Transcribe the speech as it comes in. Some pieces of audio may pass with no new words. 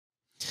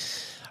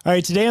All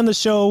right, today on the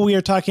show, we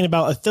are talking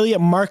about affiliate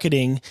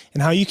marketing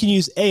and how you can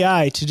use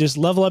AI to just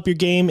level up your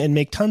game and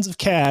make tons of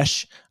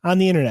cash on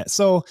the internet.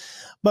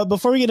 But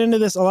before we get into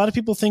this, a lot of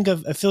people think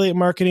of affiliate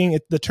marketing.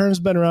 The term's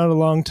been around a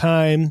long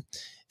time.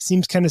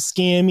 Seems kind of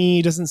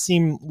scammy, doesn't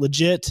seem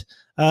legit.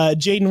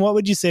 Jaden, what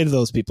would you say to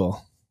those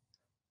people?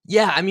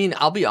 Yeah, I mean,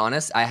 I'll be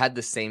honest, I had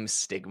the same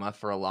stigma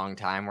for a long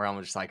time where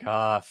I'm just like,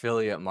 oh,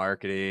 affiliate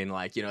marketing,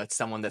 like, it's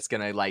someone that's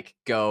gonna like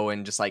go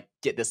and just like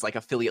get this like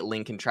affiliate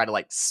link and try to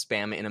like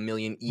spam it in a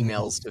million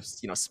emails to,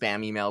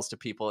 spam emails to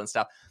people and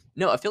stuff.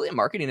 No, affiliate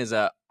marketing is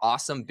a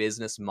awesome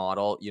business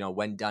model,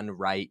 when done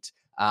right.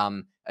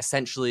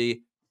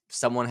 Essentially,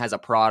 someone has a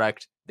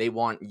product, they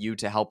want you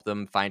to help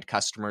them find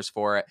customers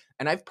for it.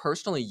 And I've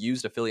personally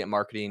used affiliate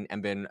marketing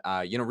and been,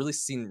 really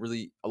seen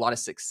really a lot of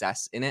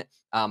success in it.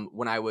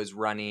 When I was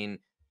running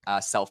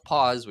Self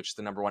Pause, which is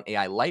the #1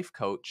 AI life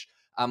coach,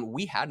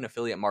 we had an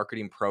affiliate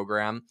marketing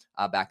program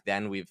back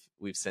then. We've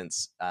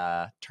since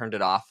turned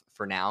it off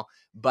for now,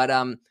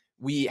 but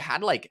we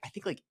had I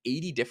think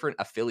 80 different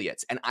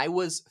affiliates, and I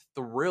was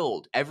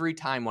thrilled every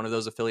time one of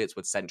those affiliates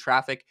would send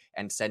traffic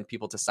and send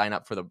people to sign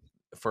up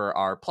for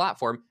our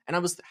platform, and I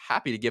was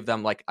happy to give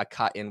them like a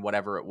cut in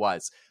whatever it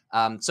was.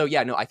 So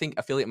yeah, no, I think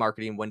affiliate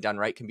marketing, when done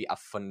right, can be a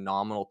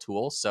phenomenal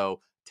tool.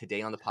 So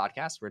today on the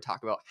podcast, we're going to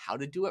talk about how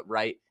to do it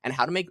right and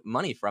how to make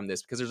money from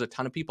this, because there's a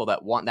ton of people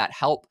that want that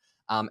help.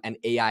 And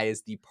AI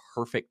is the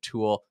perfect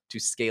tool to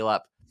scale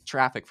up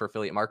traffic for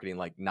affiliate marketing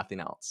like nothing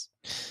else.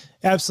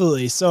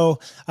 Absolutely. So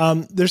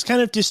there's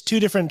kind of just two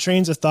different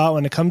trains of thought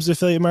when it comes to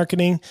affiliate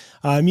marketing.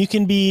 You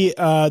can be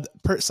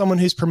someone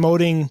who's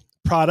promoting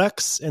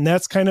products, and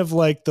that's kind of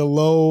like the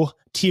low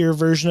tier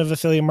version of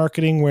affiliate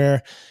marketing,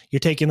 where you're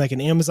taking like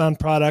an Amazon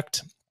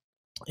product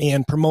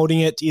and promoting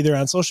it either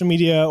on social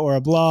media or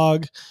a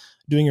blog,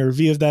 doing a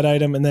review of that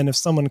item. And then if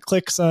someone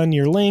clicks on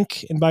your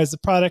link and buys the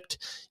product,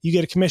 you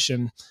get a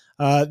commission.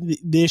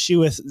 The issue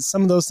with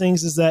some of those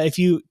things is that if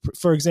you,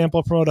 for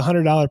example, promote a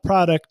 $100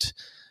 product,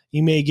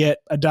 you may get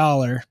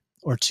 $1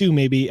 or $2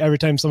 maybe every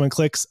time someone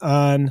clicks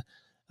on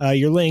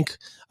your link,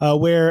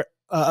 where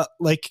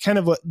like kind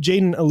of what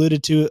Jaden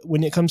alluded to,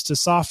 when it comes to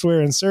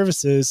software and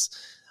services,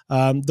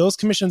 those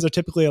commissions are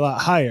typically a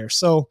lot higher.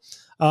 So,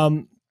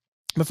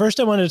 but first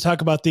I wanted to talk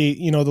about the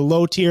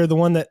low tier, the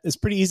one that is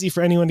pretty easy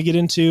for anyone to get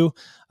into.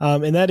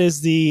 And that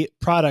is the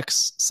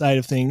products side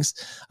of things.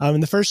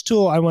 And the first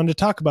tool I wanted to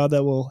talk about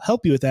that will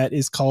help you with that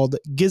is called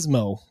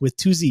Gizmo with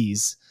 2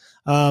 Z's.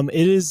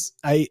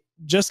 I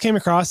just came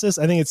across this.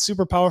 I think it's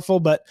super powerful,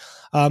 but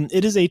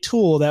it is a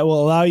tool that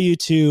will allow you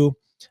to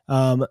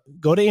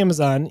go to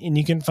Amazon and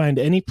you can find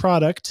any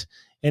product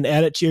and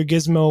add it to your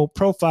Gizmo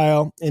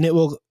profile, and it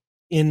will,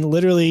 in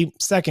literally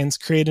seconds,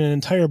 create an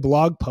entire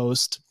blog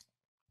post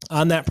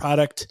on that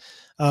product,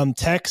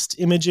 text,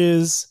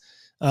 images,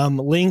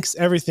 links,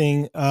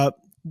 everything,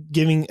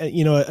 giving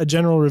a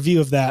general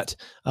review of that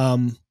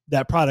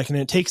product. And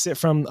it takes it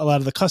from a lot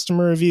of the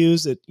customer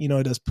reviews. It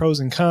does pros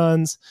and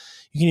cons.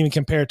 You can even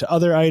compare it to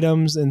other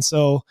items, and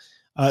so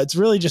it's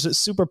really just a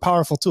super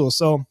powerful tool.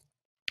 So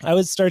I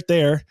would start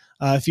there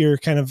if you're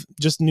kind of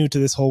just new to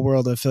this whole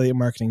world of affiliate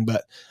marketing.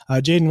 But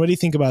Jaden, what do you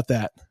think about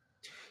that?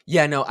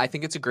 Yeah, no, I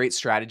think it's a great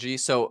strategy.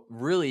 So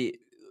really,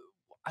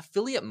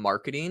 affiliate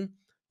marketing,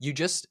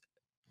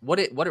 what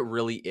it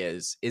really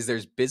is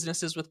there's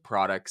businesses with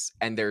products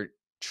and they're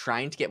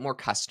trying to get more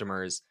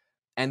customers,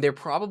 and they're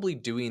probably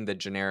doing the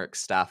generic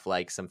stuff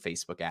like some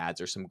Facebook ads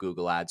or some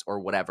Google ads or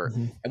whatever.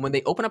 Mm-hmm. And when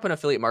they open up an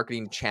affiliate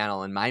marketing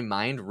channel, in my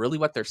mind, really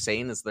what they're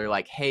saying is they're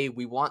like, hey,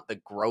 we want the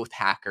growth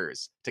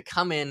hackers to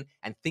come in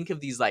and think of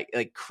these like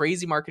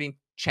crazy marketing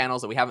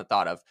channels that we haven't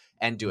thought of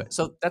and do it.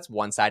 So that's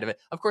one side of it.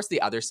 Of course,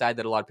 the other side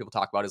that a lot of people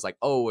talk about is like,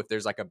 oh, if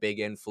there's like a big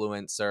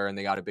influencer and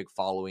they got a big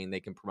following,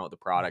 they can promote the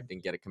product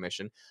and get a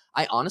commission.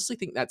 I honestly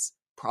think that's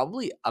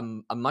probably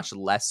a much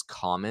less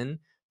common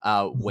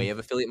way of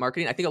affiliate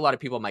marketing. I think a lot of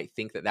people might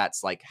think that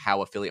that's like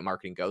how affiliate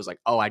marketing goes. Like,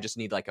 oh, I just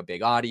need like a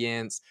big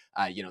audience.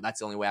 That's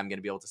the only way I'm going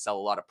to be able to sell a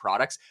lot of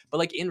products. But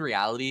like in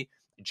reality,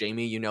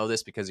 Jamie, you know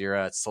this because you're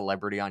a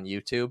celebrity on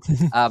YouTube.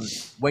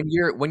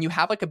 When you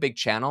have like a big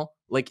channel,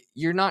 like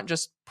you're not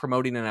just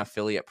promoting an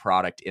affiliate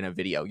product in a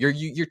video.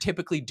 You're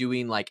typically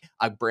doing like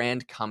a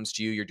brand comes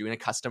to you, you're doing a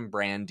custom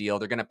brand deal.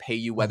 They're going to pay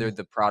you whether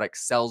the product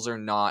sells or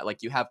not.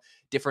 Like you have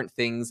different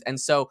things. And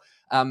so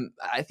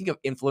I think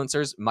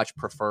influencers much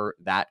prefer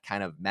that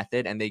kind of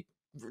method, and they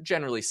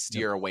generally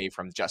steer away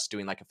from just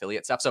doing like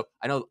affiliate stuff. So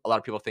I know a lot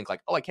of people think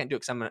like, oh, I can't do it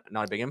because I'm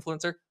not a big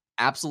influencer.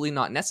 Absolutely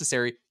not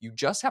necessary. You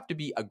just have to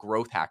be a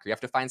growth hacker. You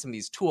have to find some of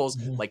these tools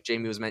like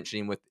Jamie was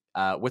mentioning with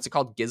what's it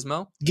called?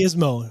 Gizmo?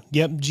 Gizmo.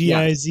 Yep.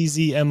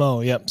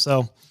 Gizzmo. Yep.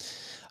 So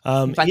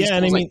and I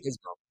mean, like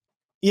Gizmo.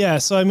 Yeah.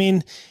 So I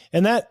mean,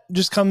 and that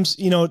just comes,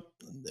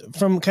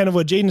 from kind of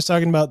what Jaden is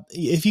talking about.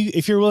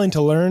 If you're willing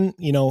to learn,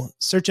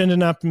 search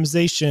engine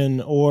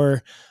optimization,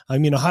 or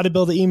how to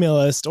build an email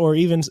list, or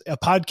even a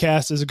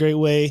podcast is a great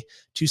way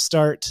to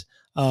start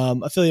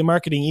affiliate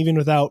marketing, even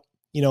without,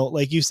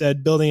 like you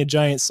said, building a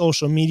giant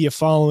social media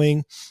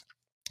following.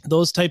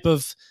 Those type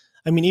of,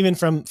 even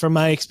from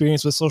my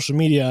experience with social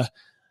media,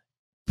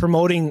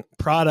 promoting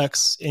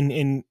products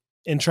in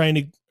trying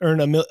to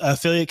earn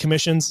affiliate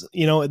commissions,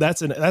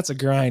 that's a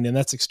grind, and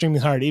that's extremely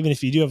hard, even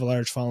if you do have a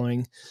large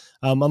following,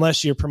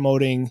 unless you're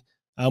promoting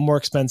more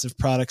expensive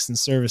products and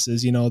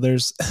services.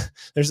 There's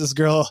this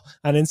girl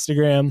on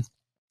Instagram.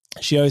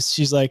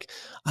 She's like,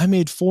 I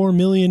made $4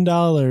 million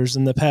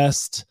in the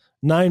past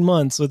 9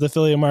 months with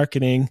affiliate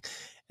marketing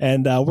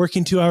and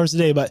working 2 hours a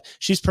day, but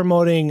she's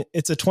promoting,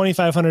 it's a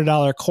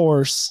 $2,500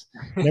 course.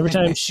 And every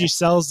time she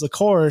sells the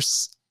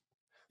course,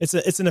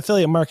 it's an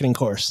affiliate marketing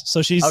course.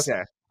 So she's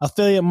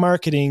affiliate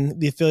marketing,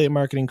 the affiliate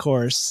marketing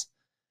course.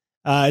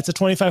 It's a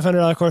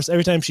 $2,500 course.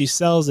 Every time she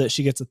sells it,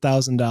 she gets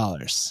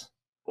 $1,000.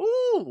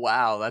 Ooh,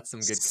 wow. That's some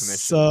good commission.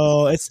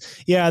 So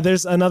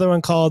there's another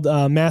one called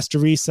Master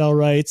Resell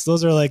Rights.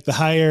 Those are like the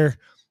higher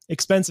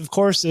expensive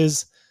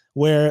courses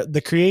where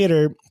the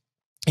creator,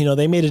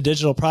 they made a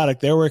digital product,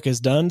 their work is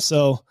done.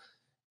 So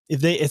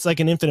it's like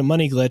an infinite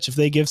money glitch. If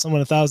they give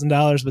someone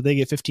 $1,000, but they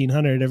get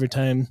 $1,500 every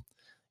time,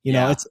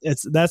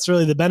 that's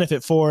really the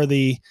benefit for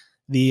the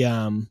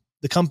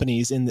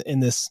companies in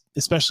this,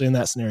 especially in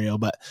that scenario.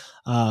 But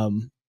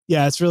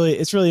it's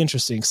really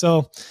interesting.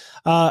 So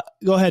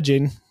go ahead,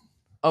 Jaden.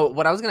 Oh,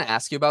 what I was going to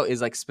ask you about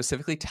is like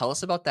specifically tell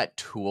us about that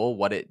tool,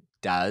 what it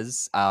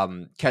does.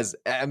 Cause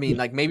I mean,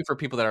 like maybe for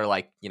people that are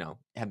like,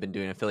 have been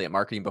doing affiliate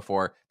marketing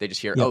before, they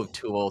just hear,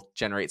 tool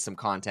generates some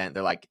content.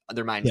 They're like,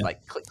 their mind's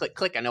like, click, click,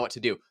 click. I know what to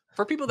do.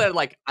 For people that are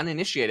like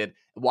uninitiated,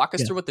 walk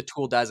us through what the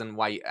tool does and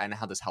why and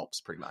how this helps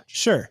pretty much.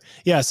 Sure.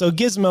 Yeah. So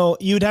Gizmo,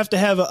 you'd have to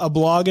have a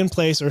blog in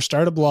place or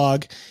start a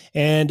blog.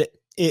 And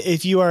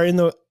if you are in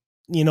the,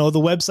 the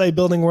website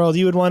building world,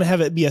 you would want to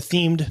have it be a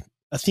themed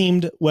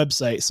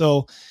website.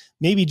 So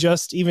maybe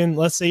just even,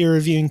 let's say you're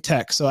reviewing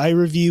tech. So I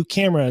review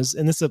cameras,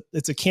 and it's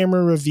a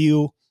camera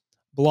review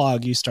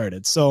blog you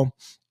started. So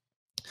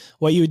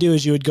what you would do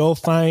is you would go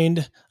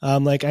find,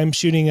 like I'm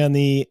shooting on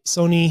the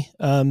Sony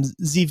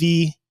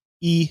ZV-E10.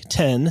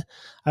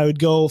 I would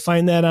go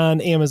find that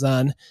on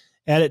Amazon,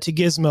 add it to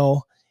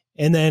Gizmo,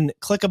 and then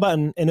click a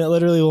button, and it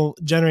literally will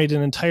generate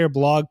an entire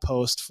blog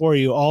post for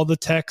you, all the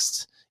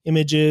text,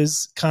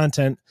 images,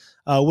 content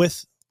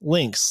with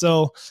links.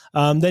 So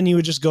then you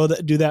would just go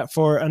do that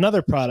for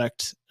another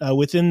product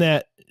within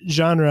that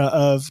genre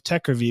of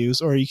tech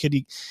reviews, or you could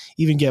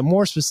even get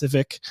more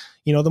specific.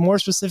 The more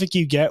specific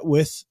you get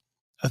with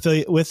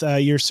affiliate with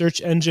your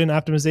search engine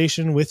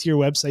optimization with your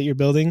website you're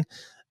building,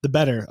 the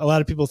better. A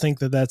lot of people think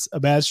that that's a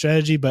bad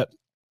strategy, but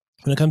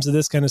when it comes to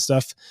this kind of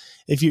stuff,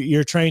 if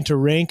you're trying to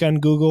rank on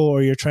Google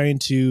or you're trying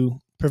to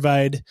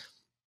provide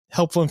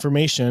helpful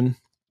information,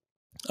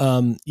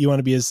 you want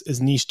to be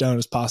as niche down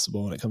as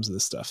possible when it comes to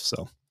this stuff.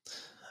 So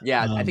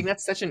yeah, I think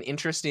that's such an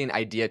interesting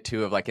idea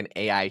too of like an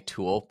AI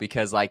tool,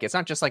 because like it's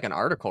not just like an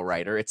article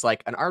writer. It's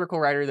like an article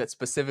writer that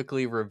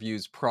specifically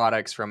reviews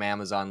products from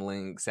Amazon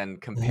links and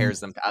compares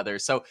them to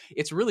others. So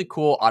it's really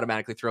cool.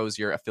 Automatically throws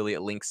your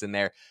affiliate links in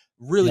there.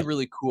 Really,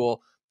 really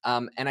cool.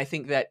 And I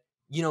think that,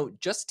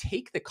 just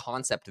take the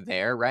concept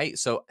there, right?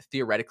 So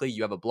theoretically,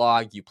 you have a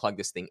blog, you plug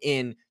this thing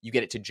in, you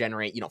get it to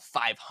generate,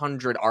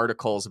 500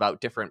 articles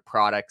about different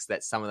products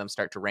that some of them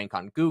start to rank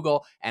on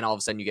Google, and all of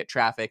a sudden you get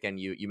traffic and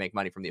you make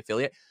money from the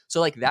affiliate.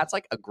 So like that's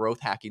like a growth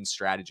hacking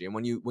strategy. And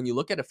when you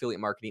look at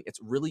affiliate marketing, it's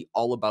really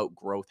all about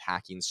growth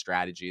hacking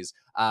strategies.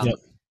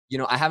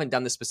 I haven't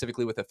done this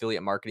specifically with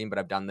affiliate marketing, but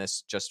I've done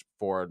this just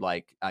for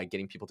like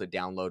getting people to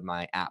download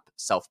my app,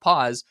 Self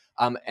Pause.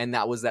 And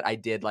that was that I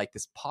did like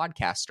this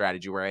podcast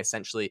strategy where I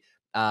essentially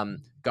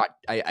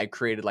I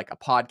created like a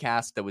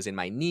podcast that was in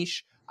my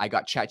niche. I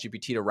got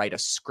ChatGPT to write a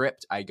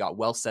script. I got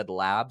Well Said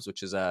Labs,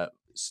 which is a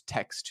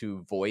text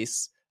to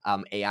voice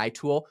AI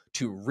tool,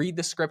 to read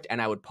the script,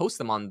 and I would post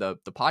them on the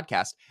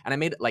podcast. And I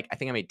made I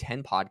think I made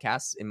 10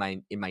 podcasts in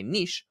my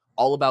niche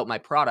all about my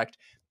product.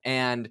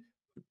 And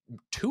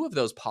 2 of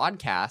those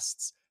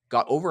podcasts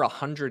got over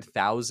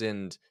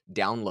 100,000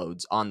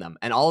 downloads on them.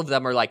 And all of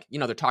them are like,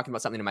 they're talking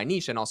about something in my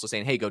niche and also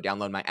saying, hey, go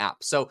download my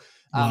app. So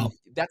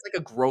that's like a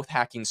growth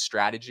hacking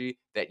strategy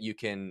that you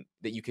can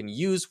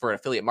use for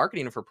affiliate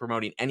marketing and for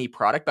promoting any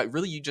product. But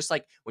really, you just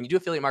like, when you do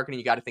affiliate marketing,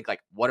 you got to think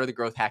like, what are the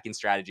growth hacking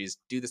strategies?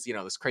 Do this,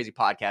 this crazy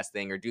podcast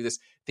thing, or do this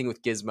thing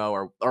with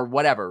Gizmo or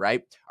whatever,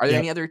 right? Are there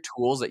any other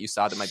tools that you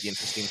saw that might be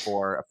interesting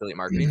for affiliate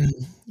marketing?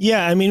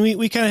 Yeah. I mean,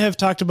 we kind of have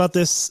talked about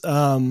this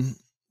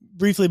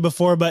briefly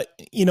before, but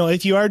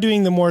if you are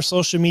doing the more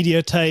social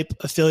media type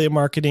affiliate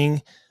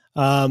marketing,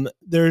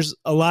 there's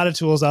a lot of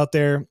tools out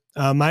there.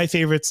 My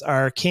favorites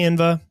are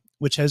Canva,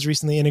 which has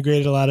recently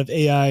integrated a lot of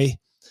AI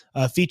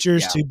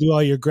features to do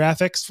all your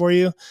graphics for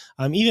you.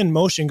 Even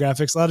motion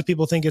graphics. A lot of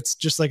people think it's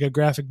just like a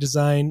graphic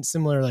design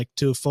similar like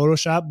to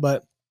Photoshop,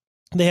 but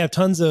they have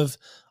tons of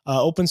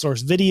open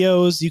source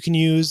videos you can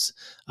use.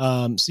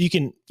 So you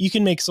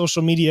can make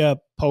social media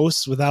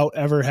posts without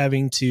ever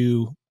having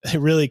to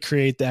really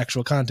create the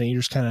actual content. You're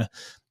just kind of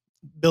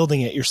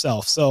building it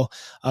yourself. So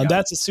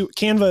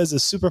Canva is a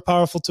super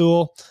powerful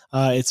tool.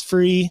 It's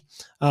free.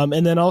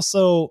 And then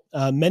also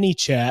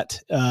ManyChat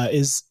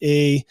is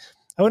I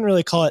wouldn't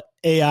really call it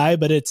AI,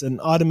 but it's an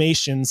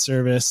automation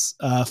service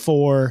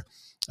for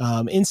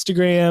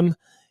Instagram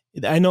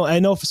I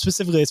know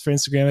specifically it's for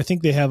Instagram. I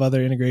think they have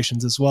other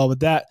integrations as well, but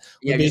that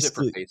Yeah, would I use it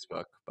for basically.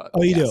 Facebook, but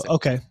Oh, you yeah, do? same.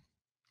 Okay.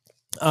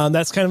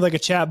 That's kind of like a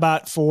chat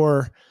bot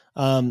for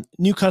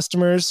new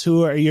customers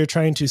who are you're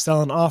trying to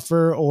sell an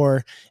offer,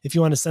 or if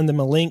you want to send them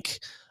a link.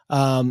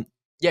 Um,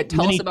 Yeah,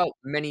 tell us many, about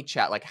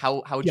ManyChat. Like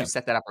how would yeah, you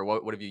set that up, or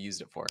what have you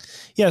used it for?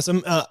 yeah,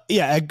 so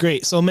yeah,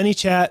 great. So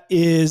ManyChat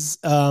is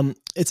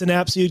it's an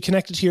app, so you'd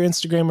connect it to your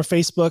Instagram or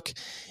Facebook,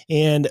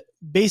 and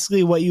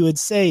basically what you would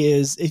say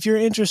is if you're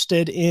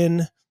interested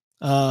in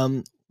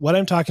what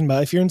I'm talking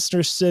about, if you're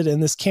interested in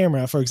this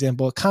camera, for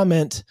example,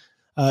 comment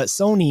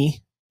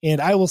Sony, and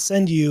I will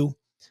send you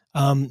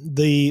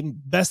the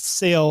best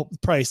sale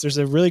price. There's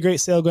a really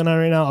great sale going on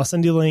right now. I'll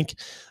send you a link.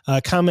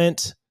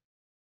 Comment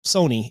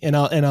Sony, and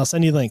I'll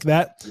send you the link.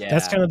 That's Yeah.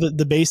 kind of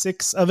the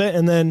basics of it,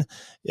 and then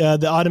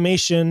the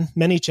automation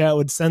ManyChat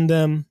would send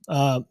them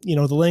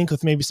the link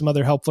with maybe some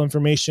other helpful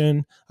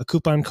information, a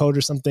coupon code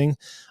or something,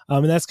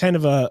 and that's kind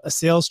of a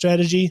sales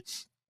strategy.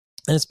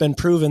 And it's been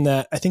proven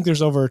that I think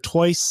there's over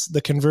twice the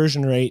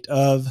conversion rate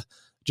of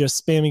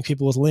just spamming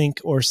people with link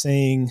or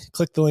saying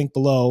click the link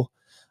below.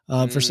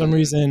 For some Mm.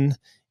 reason,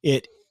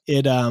 it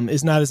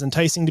is not as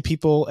enticing to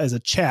people as a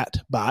chat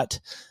bot.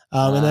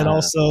 And then Ah.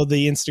 also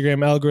the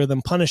Instagram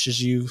algorithm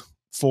punishes you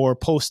for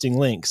posting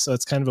links. So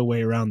it's kind of a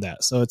way around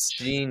that. So it's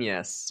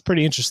Genius.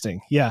 pretty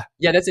interesting. Yeah.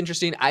 Yeah, that's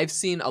interesting. I've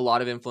seen a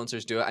lot of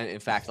influencers do it. In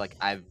fact, like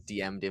I've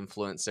DM'd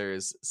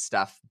influencers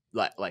stuff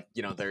like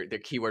their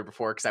keyword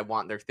before because I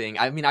want their thing.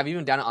 I mean, I've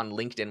even done it on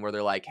LinkedIn where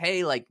they're like,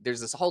 "Hey, like there's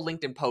this whole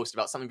LinkedIn post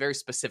about something very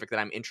specific that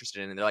I'm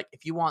interested in," and they're like,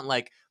 "If you want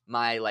like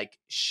my like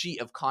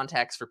sheet of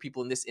contacts for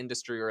people in this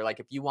industry, or like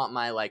if you want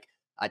my like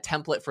a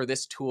template for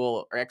this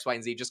tool or X, Y,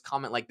 and Z, just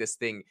comment like this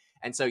thing."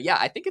 And so yeah,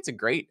 I think it's a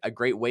great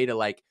way to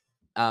like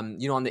on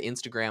the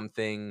Instagram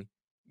thing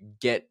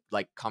get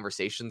like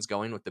conversations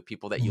going with the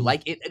people that you Mhm.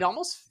 like. It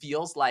almost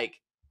feels like,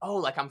 oh,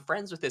 like I'm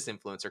friends with this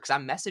influencer because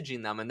I'm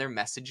messaging them and they're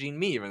messaging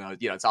me, even though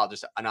it's all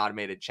just an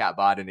automated chat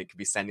bot and it could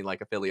be sending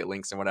like affiliate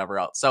links and whatever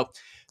else. So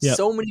Yep.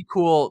 so many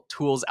cool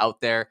tools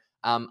out there.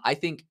 I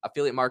think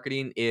affiliate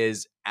marketing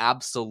is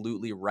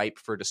absolutely ripe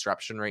for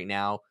disruption right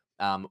now.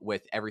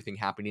 With everything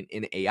happening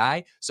in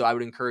AI. So I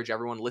would encourage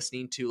everyone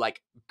listening to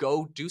like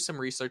go do some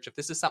research. If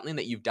this is something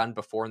that you've done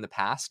before in the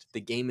past,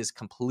 the game is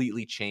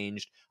completely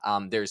changed.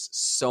 There's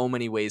so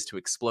many ways to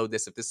explode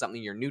this. If this is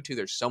something you're new to,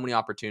 there's so many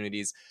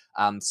opportunities.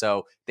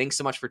 So thanks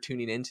so much for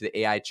tuning in to the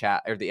AI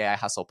Chat or the AI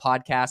Hustle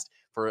podcast,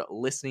 for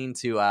listening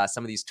to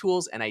some of these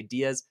tools and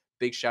ideas.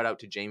 Big shout out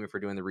to Jamie for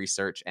doing the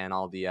research and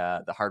all the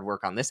hard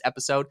work on this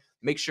episode.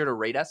 Make sure to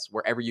rate us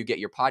wherever you get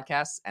your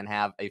podcasts and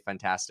have a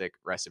fantastic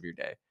rest of your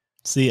day.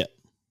 See ya.